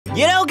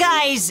You know,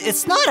 guys,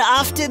 it's not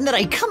often that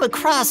I come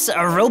across a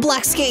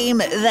Roblox game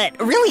that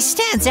really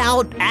stands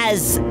out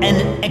as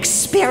an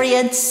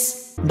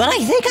experience, but I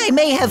think I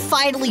may have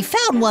finally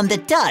found one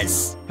that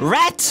does.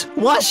 Rat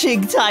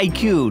Washing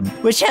Tycoon,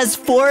 which has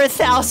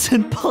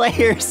 4,000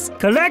 players.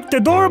 Collect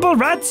adorable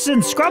rats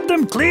and scrub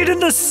them clean in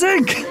the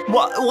sink.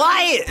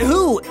 Why?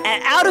 Who?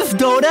 Out of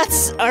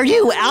donuts? Are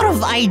you out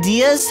of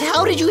ideas?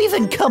 How did you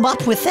even come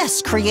up with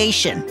this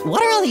creation?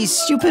 What are all these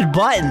stupid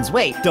buttons?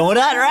 Wait,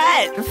 donut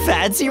rat,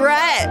 fancy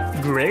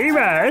rat, Gray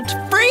rat.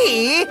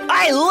 free?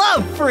 I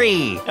love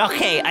free.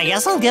 Okay, I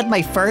guess I'll get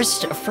my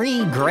first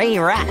free gray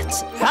rat.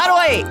 How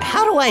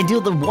do I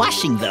do the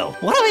washing though?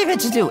 What am I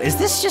meant to do? Is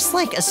this just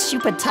like a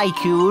stupid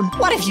tycoon?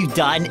 What have you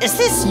done? Is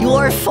this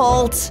your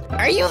fault?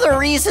 Are you the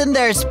reason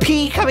there's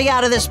pee coming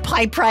out of this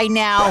pipe right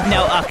now?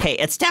 No, okay,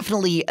 it's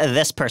definitely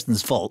this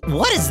person's fault.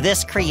 What is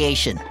this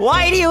creation?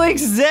 Why do you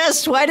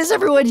exist? Why does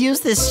everyone use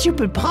this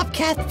stupid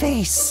popcat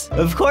face?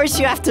 Of course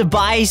you have to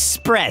buy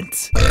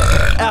Sprint.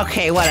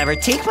 Okay, whatever,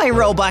 take my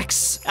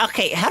Robux.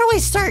 Okay, how do I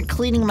start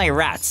cleaning my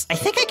rats? I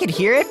think I can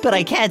hear it, but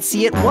I can't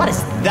see it. What is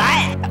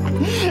that?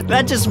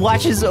 That just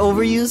watches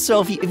over you,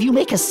 so if you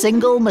make a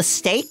single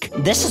mistake,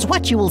 this is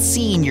what you will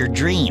see in your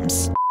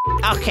dreams.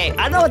 Okay,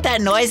 I don't know what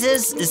that noise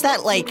is. Is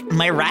that like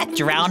my rat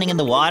drowning in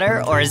the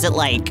water? Or is it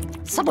like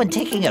someone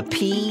taking a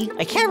pee?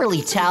 I can't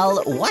really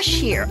tell. Wash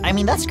here. I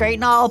mean, that's great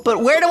and all,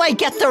 but where do I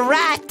get the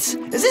rat?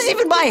 Is this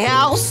even my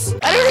house?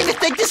 I don't even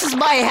think this is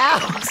my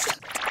house.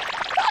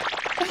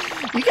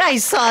 You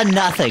guys saw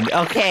nothing,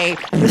 okay?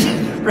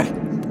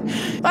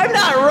 I'm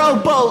not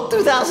Rowboat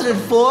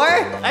 2004.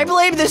 I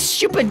blame this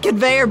stupid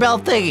conveyor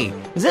belt thingy.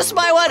 Is this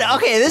my one?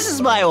 Okay, this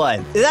is my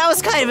one. That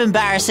was kind of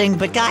embarrassing,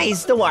 but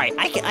guys, don't worry.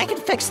 I can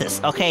fix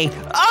this, okay?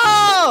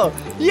 Oh!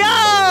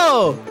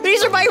 Yo!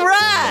 These are my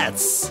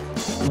rats!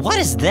 What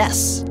is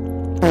this?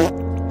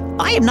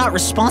 I am not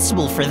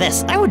responsible for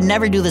this. I would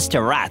never do this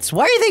to rats.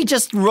 Why are they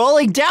just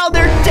rolling down?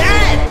 They're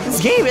dead!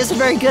 This game isn't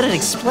very good at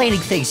explaining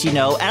things, you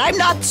know, and I'm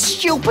not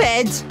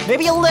stupid.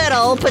 Maybe a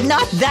little, but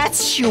not that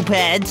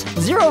stupid.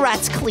 0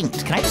 rats cleaned.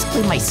 Can I just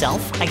clean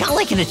myself? I got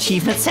like an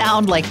achievement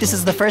sound, like this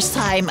is the first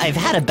time I've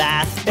had a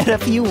bath in a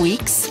few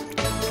weeks.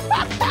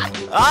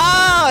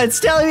 Oh, it's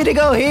telling me to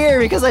go here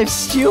because I'm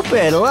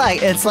stupid.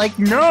 Look, it's like,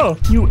 No,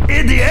 you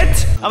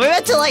idiot. am I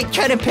meant to like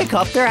try to pick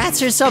up their rats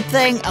or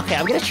something? Okay,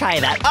 I'm gonna try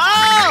that.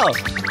 Oh!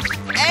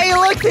 Hey,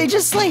 look, they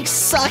just like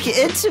suck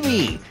into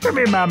me. Come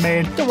here, my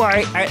man. Don't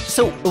worry. All right,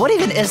 so what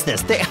even is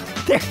this?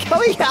 They're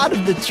coming out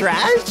of the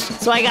trash?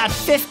 So I got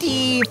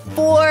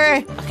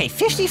 54. Okay,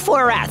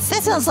 54 rats.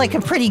 That sounds like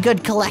a pretty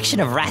good collection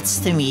of rats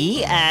to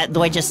me.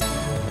 Do I just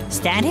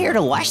stand here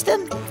to wash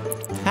them?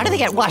 How do they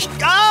get washed?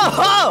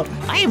 Oh!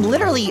 I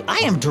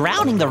am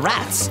drowning the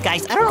rats.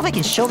 Guys, I don't know if I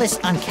can show this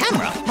on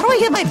camera. How do I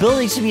get my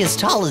building to be as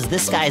tall as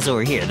this guy's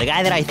over here? The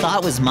guy that I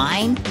thought was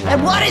mine?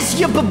 And what is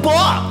your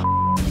baba?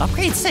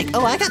 Upgrade sick.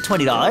 Oh, I got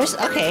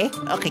 $20.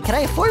 Okay, can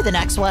I afford the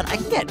next one? I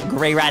can get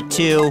Gray Rat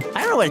 2.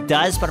 I don't know what it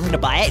does, but I'm gonna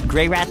buy it.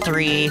 Gray Rat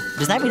 3.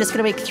 Does that mean it's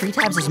gonna make 3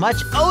 times as much?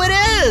 Oh, it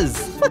is!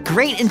 What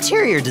great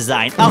interior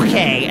design.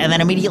 Okay, and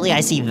then immediately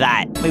I see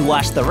that. We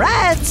wash the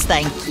rats,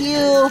 thank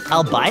you.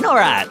 Albino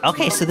rat.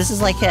 Okay, so this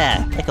is like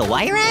a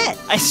white rat?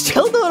 I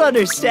still don't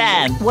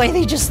understand why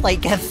they just like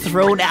get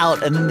thrown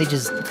out and then they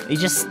just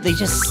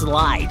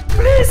slide.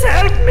 Please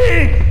help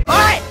me. All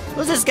right.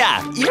 Who's this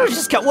guy? You don't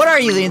just come. What are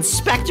you, the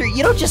inspector?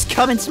 You don't just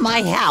come into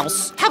my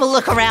house, have a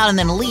look around, and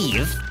then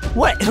leave.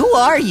 What? Who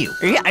are you?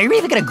 Are you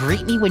even gonna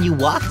greet me when you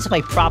walk into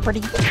my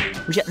property?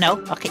 No?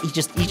 Okay, he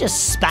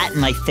just spat in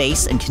my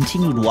face and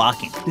continued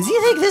walking. Does he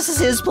think this is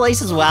his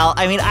place as well?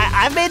 I mean,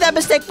 I've made that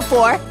mistake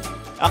before.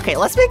 Okay,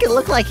 let's make it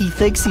look like he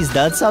thinks he's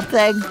done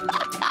something.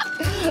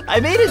 I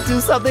made it do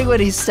something when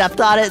he stepped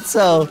on it,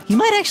 so he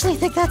might actually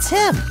think that's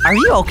him. Are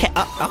you okay?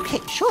 Okay,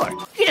 sure.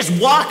 You just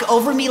walk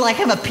over me like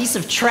I'm a piece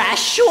of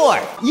trash? Sure.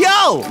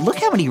 Yo, look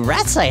how many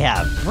rats I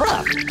have,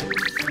 bruh.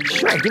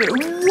 Sure, give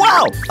it.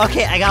 Whoa!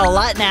 Okay, I got a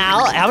lot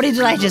now. How many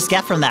did I just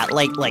get from that?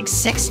 Like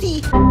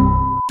 60?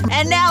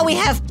 And now we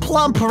have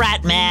Plump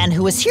Ratman,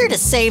 who is here to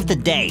save the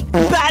day.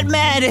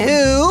 Batman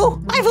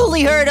who? I've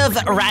only heard of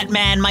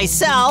Ratman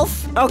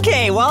myself.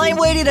 Okay, while I'm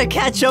waiting to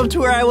catch up to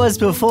where I was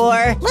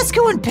before, let's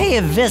go and pay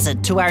a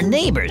visit to our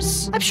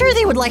neighbors. I'm sure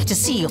they would like to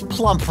see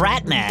Plump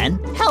Ratman.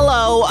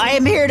 Hello, I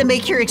am here to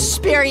make your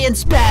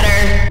experience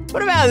better.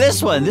 What about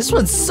this one? This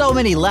one's so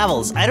many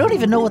levels. I don't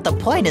even know what the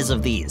point is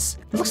of these.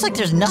 It looks like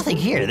there's nothing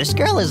here. This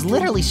girl is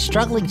literally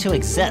struggling to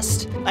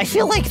exist. I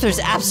feel like there's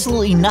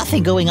absolutely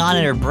nothing going on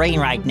in her brain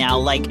right now.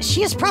 Like,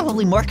 she is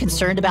probably more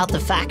concerned about the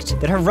fact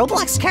that her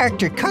Roblox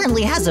character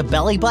currently has a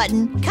belly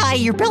button. Kai,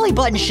 your belly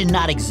button should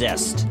not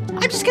exist.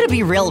 I'm just gonna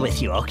be real with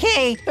you,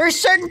 okay? There are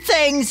certain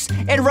things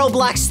in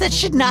Roblox that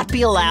should not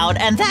be allowed,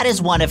 and that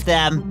is one of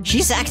them.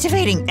 She's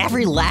activating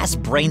every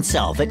last brain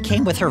cell that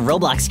came with her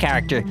Roblox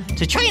character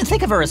to try and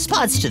think of a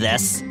response to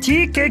this.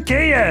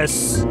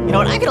 TKKS. You know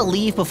what, I'm gonna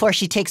leave before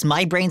she takes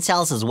my brain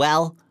cells as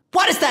well.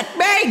 What does that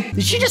mean?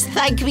 Did she just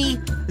thank me?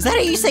 Is that how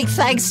you say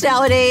thanks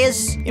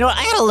nowadays? You know what,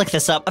 I gotta look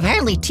this up.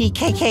 Apparently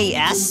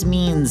TKKS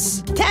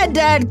means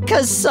Tandad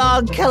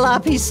Kasong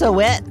Kalapi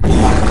Sawit,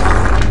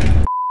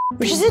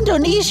 which is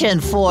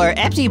Indonesian for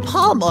empty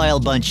palm oil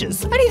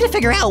bunches. I need to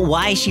figure out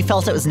why she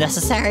felt it was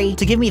necessary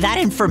to give me that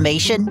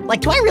information.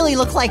 Like, do I really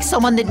look like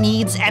someone that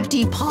needs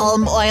empty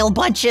palm oil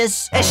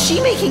bunches? Is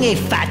she making a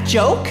fat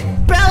joke?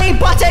 Belly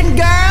button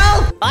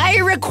girl! I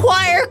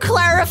require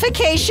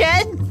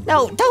clarification.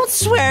 No, don't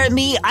swear at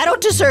me. I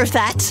don't deserve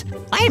that.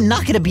 I am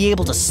not gonna be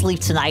able to sleep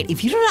tonight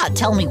if you do not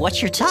tell me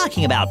what you're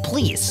talking about,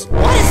 please.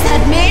 What does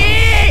that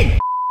mean?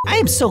 I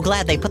am so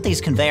glad they put these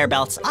conveyor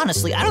belts.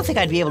 Honestly, I don't think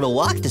I'd be able to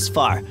walk this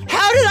far.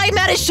 How did I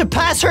manage to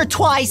pass her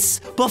twice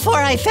before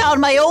I found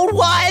my own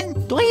one?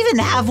 Do I even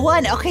have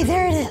one? Okay,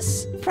 there it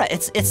is.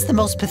 It's the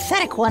most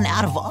pathetic one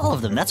out of all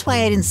of them. That's why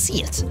I didn't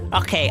see it.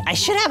 Okay, I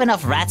should have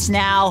enough rats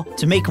now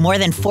to make more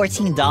than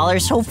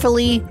 $14,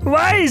 hopefully.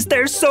 Why is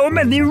there so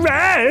many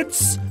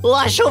rats?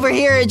 Lush over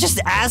here just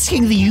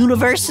asking the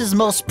universe's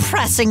most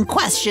pressing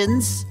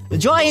questions.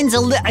 Joins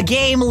a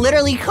game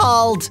literally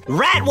called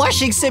Rat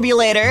Washing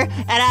Simulator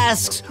and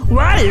asks,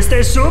 why is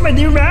there so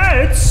many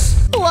rats?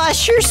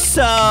 Lush, you're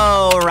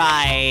so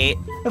right.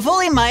 If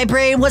only my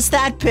brain was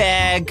that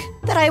big,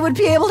 then I would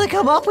be able to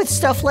come up with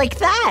stuff like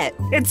that.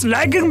 It's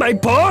lagging my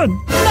phone.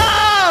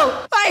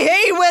 No! I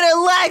hate when it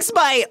lags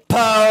my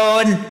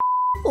phone.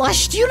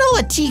 Lush, do you know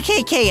what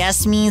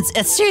TKKS means?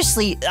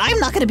 Seriously, I'm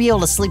not gonna be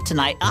able to sleep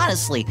tonight,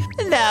 honestly.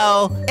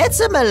 No, it's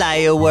a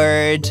Malaya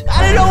word.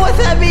 I don't know what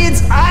that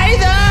means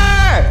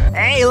either!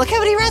 Hey, look how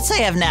many rats I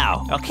have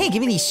now. Okay,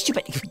 give me these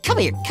stupid, come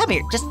here,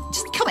 just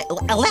come here.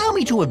 Allow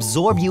me to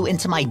absorb you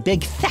into my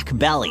big, thick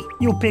belly.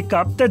 You pick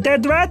up the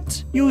dead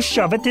rat, you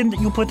shove it in,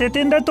 you put it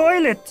in the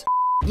toilet.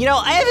 You know,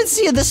 I haven't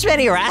seen this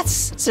many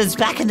rats since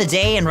back in the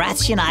day in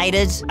Rats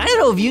United. I don't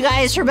know if you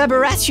guys remember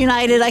Rats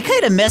United. I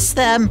kind of miss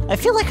them. I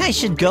feel like I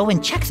should go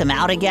and check them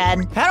out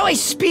again. How do I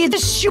speed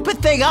this stupid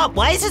thing up?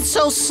 Why is it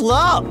so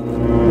slow?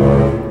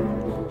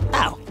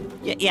 Oh.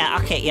 Yeah,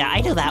 okay, yeah,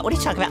 I know that. What are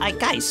you talking about?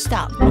 Guys,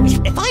 stop.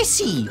 If I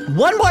see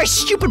one more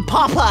stupid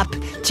pop-up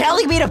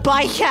telling me to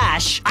buy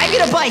cash, I'm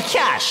gonna buy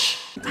cash.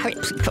 All right,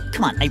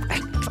 come on.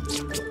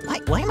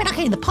 Why am I not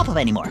getting the pop-up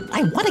anymore?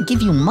 I want to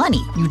give you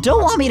money. You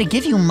don't want me to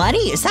give you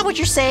money? Is that what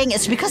you're saying?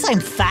 It's because I'm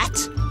fat?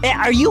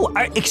 Are you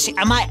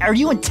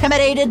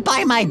intimidated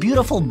by my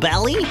beautiful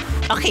belly?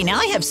 Okay, now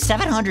I have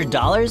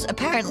 $700,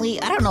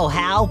 apparently. I don't know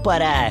how,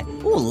 but,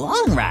 ooh,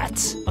 long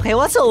rats. Okay,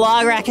 what's a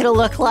long rat gonna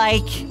look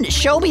like?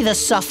 Show me the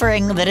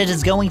suffering that it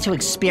is going to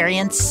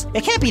experience.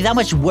 It can't be that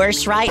much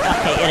worse, right?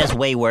 Okay, it is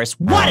way worse.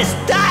 What is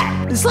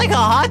that? It's like a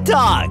hot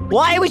dog.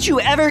 Why would you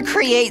ever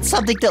create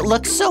something that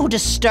looks so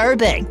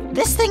disturbing?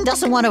 This thing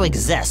doesn't want to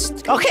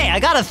exist. Okay, I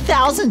got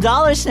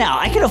 $1,000 now.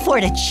 I can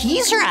afford a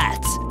cheese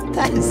rat.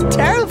 That is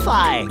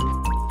terrifying.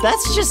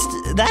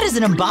 That is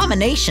an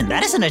abomination.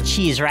 That isn't a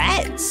cheese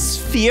rat.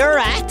 Sphere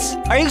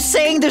rat? Are you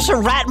saying there's a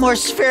rat more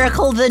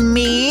spherical than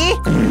me?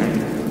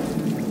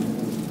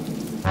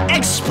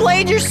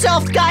 Explain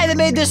yourself, guy that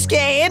made this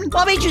game.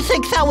 What made you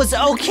think that was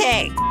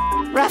okay?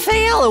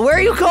 Rafaela, where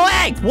are you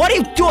going? What are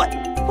you doing?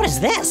 What is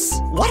this?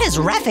 What has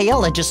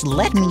Rafaela just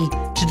led me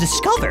to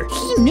discover?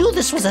 He knew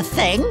this was a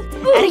thing,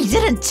 and he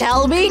didn't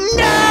tell me.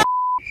 No!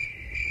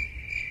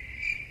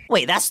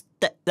 Wait, that's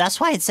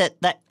why it said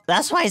that.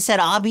 That's why it said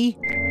Abby.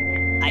 No,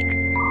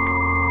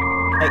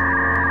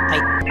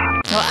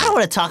 I don't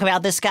want to talk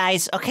about this,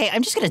 guys. Okay,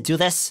 I'm just gonna do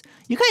this.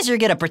 You guys are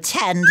gonna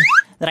pretend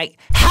that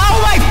How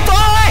am I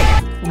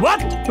fine?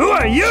 What? Who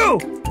are you?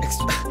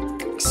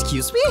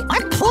 Excuse me?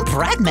 I'm Plump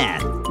Rat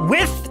Man.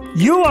 With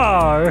you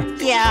are.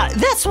 Yeah,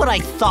 that's what I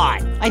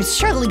thought. I'm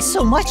struggling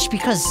so much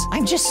because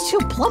I'm just too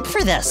plump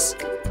for this.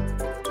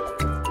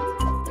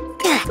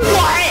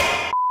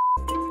 What?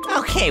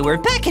 Okay, we're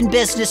back in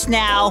business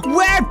now.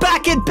 We're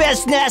back in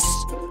business!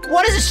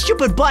 What is this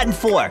stupid button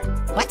for?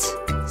 What?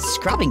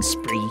 Scrubbing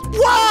spree?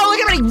 Whoa, look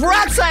how many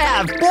rats I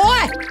have,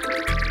 boy!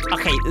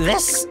 Okay,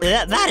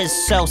 that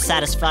is so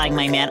satisfying,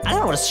 my man. I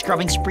don't know what a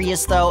scrubbing spree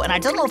is, though, and I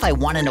don't know if I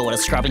want to know what a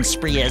scrubbing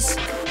spree is.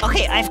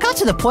 Okay, I've got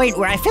to the point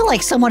where I feel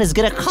like someone is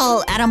gonna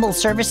call animal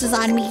services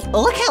on me.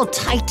 Look how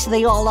tight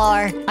they all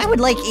are. I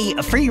would like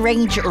a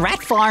free-range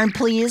rat farm,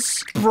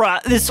 please.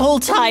 Bruh, this whole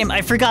time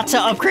I forgot to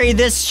upgrade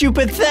this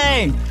stupid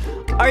thing.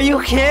 Are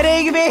you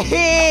kidding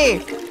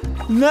me?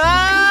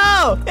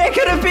 No! It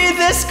couldn't be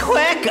this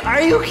quick!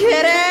 Are you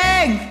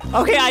kidding?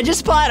 Okay, I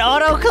just bought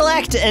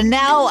auto-collect, and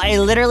now I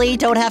literally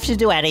don't have to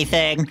do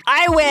anything.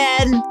 I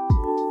win!